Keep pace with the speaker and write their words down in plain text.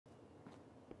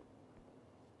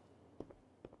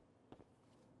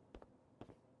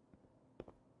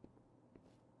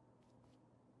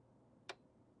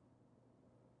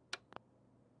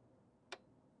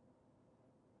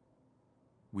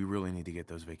We really need to get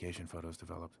those vacation photos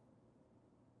developed.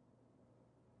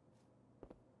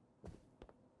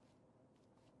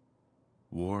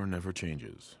 War never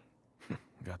changes.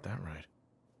 Got that right.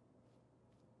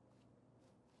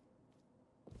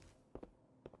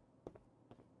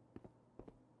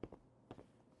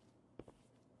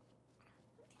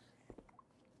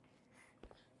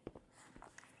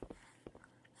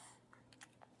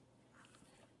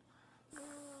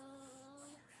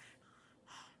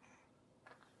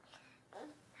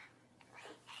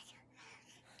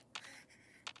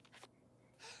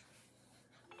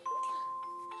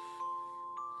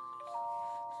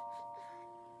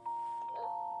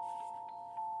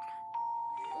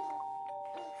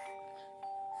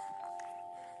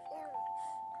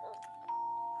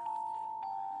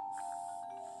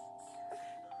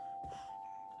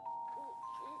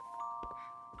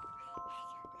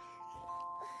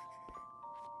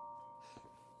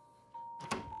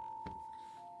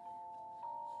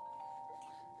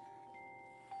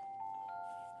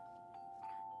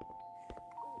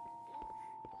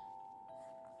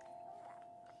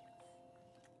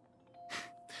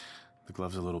 The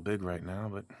glove's a little big right now,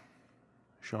 but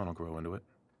Sean will grow into it.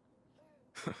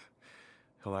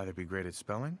 He'll either be great at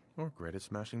spelling or great at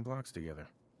smashing blocks together.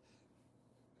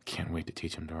 Can't wait to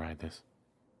teach him to ride this.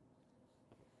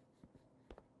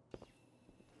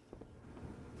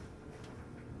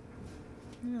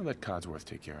 Yeah, let Codsworth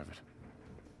take care of it.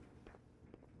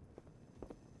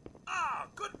 Ah,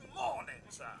 good morning,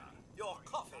 sir. Your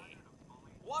coffee.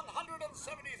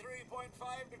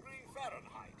 173.5 degrees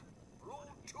Fahrenheit.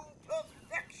 Brewed to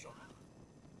perfection.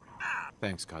 Ah,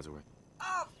 Thanks, Codsworth.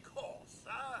 of course,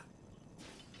 sir.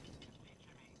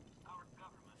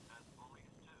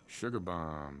 Sugar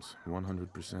bombs.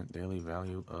 100% daily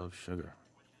value of sugar.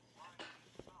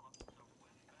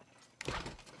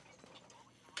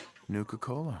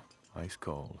 Nuka-Cola. Ice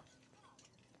cold.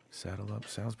 Saddle up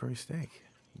Salisbury steak.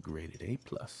 Graded A+.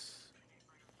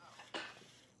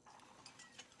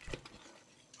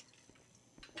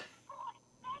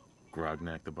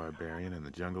 Grognak the Barbarian and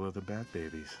the Jungle of the Bat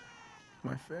Babies.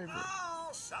 My favorite. Oh,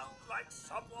 sounds like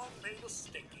someone made a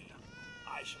stinky.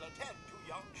 I shall attend to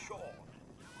young Sean.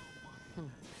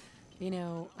 You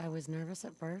know, I was nervous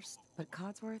at first, but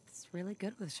Codsworth's really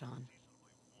good with Sean.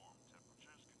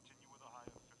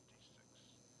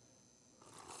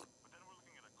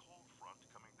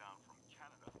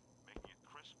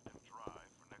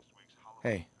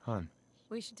 Hey, hon.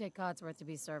 We should take Codsworth to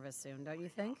be serviced soon, don't you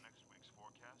think?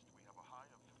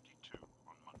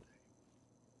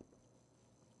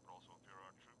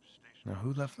 Now,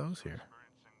 who left those here?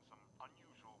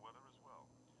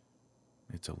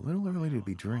 It's a little early to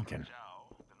be drinking.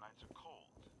 The nights are cold,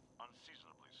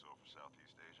 unseasonably so for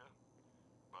Southeast Asia.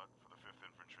 But for the 5th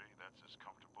Infantry, that's as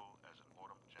comfortable as an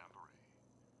autumn jamboree.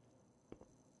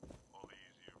 All the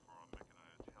easier for our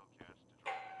mechanized Hellcats to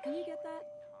drive. Can you get that?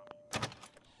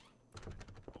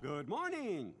 Good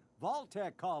morning.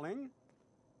 Vault-Tec calling.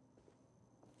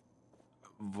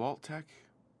 Vault-Tec?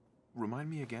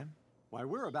 Remind me again? Why,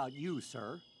 we're about you,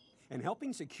 sir, and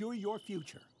helping secure your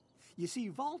future. You see,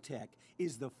 Vault-Tec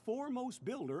is the foremost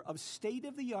builder of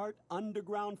state-of-the-art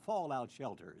underground fallout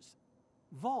shelters.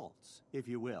 Vaults, if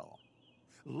you will.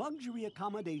 Luxury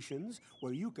accommodations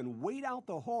where you can wait out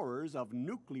the horrors of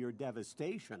nuclear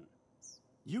devastation.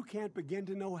 You can't begin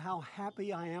to know how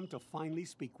happy I am to finally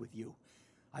speak with you.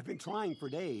 I've been trying for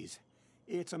days.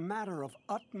 It's a matter of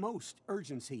utmost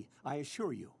urgency, I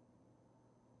assure you.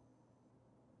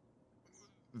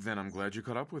 Then I'm glad you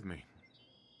caught up with me.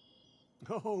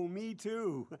 Oh, me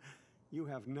too. You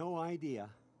have no idea.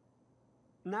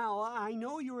 Now, I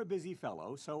know you're a busy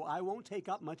fellow, so I won't take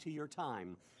up much of your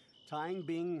time. Time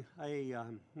being a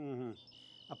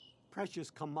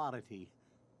precious commodity.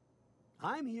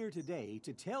 I'm here today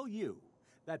to tell you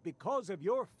that because of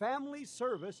your family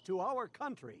service to our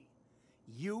country,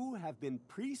 you have been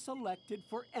pre-selected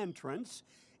for entrance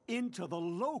into the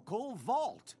local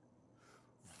vault.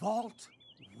 Vault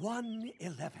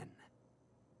 111.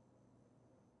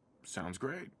 Sounds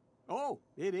great. Oh,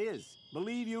 it is.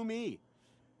 Believe you me.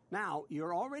 Now,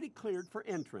 you're already cleared for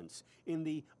entrance in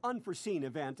the unforeseen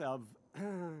event of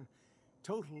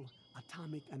total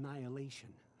atomic annihilation.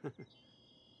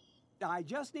 I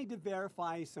just need to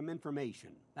verify some information.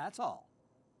 That's all.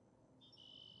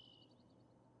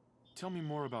 Tell me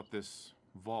more about this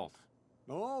vault.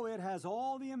 Oh, it has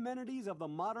all the amenities of the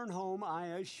modern home, I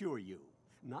assure you.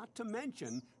 Not to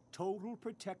mention total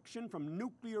protection from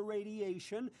nuclear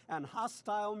radiation and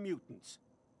hostile mutants.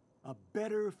 A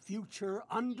better future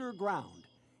underground.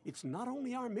 It's not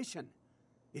only our mission,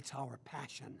 it's our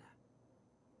passion.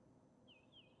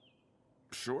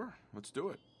 Sure, let's do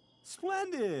it.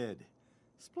 Splendid!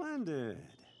 Splendid.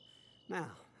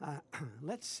 Now,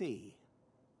 let's see.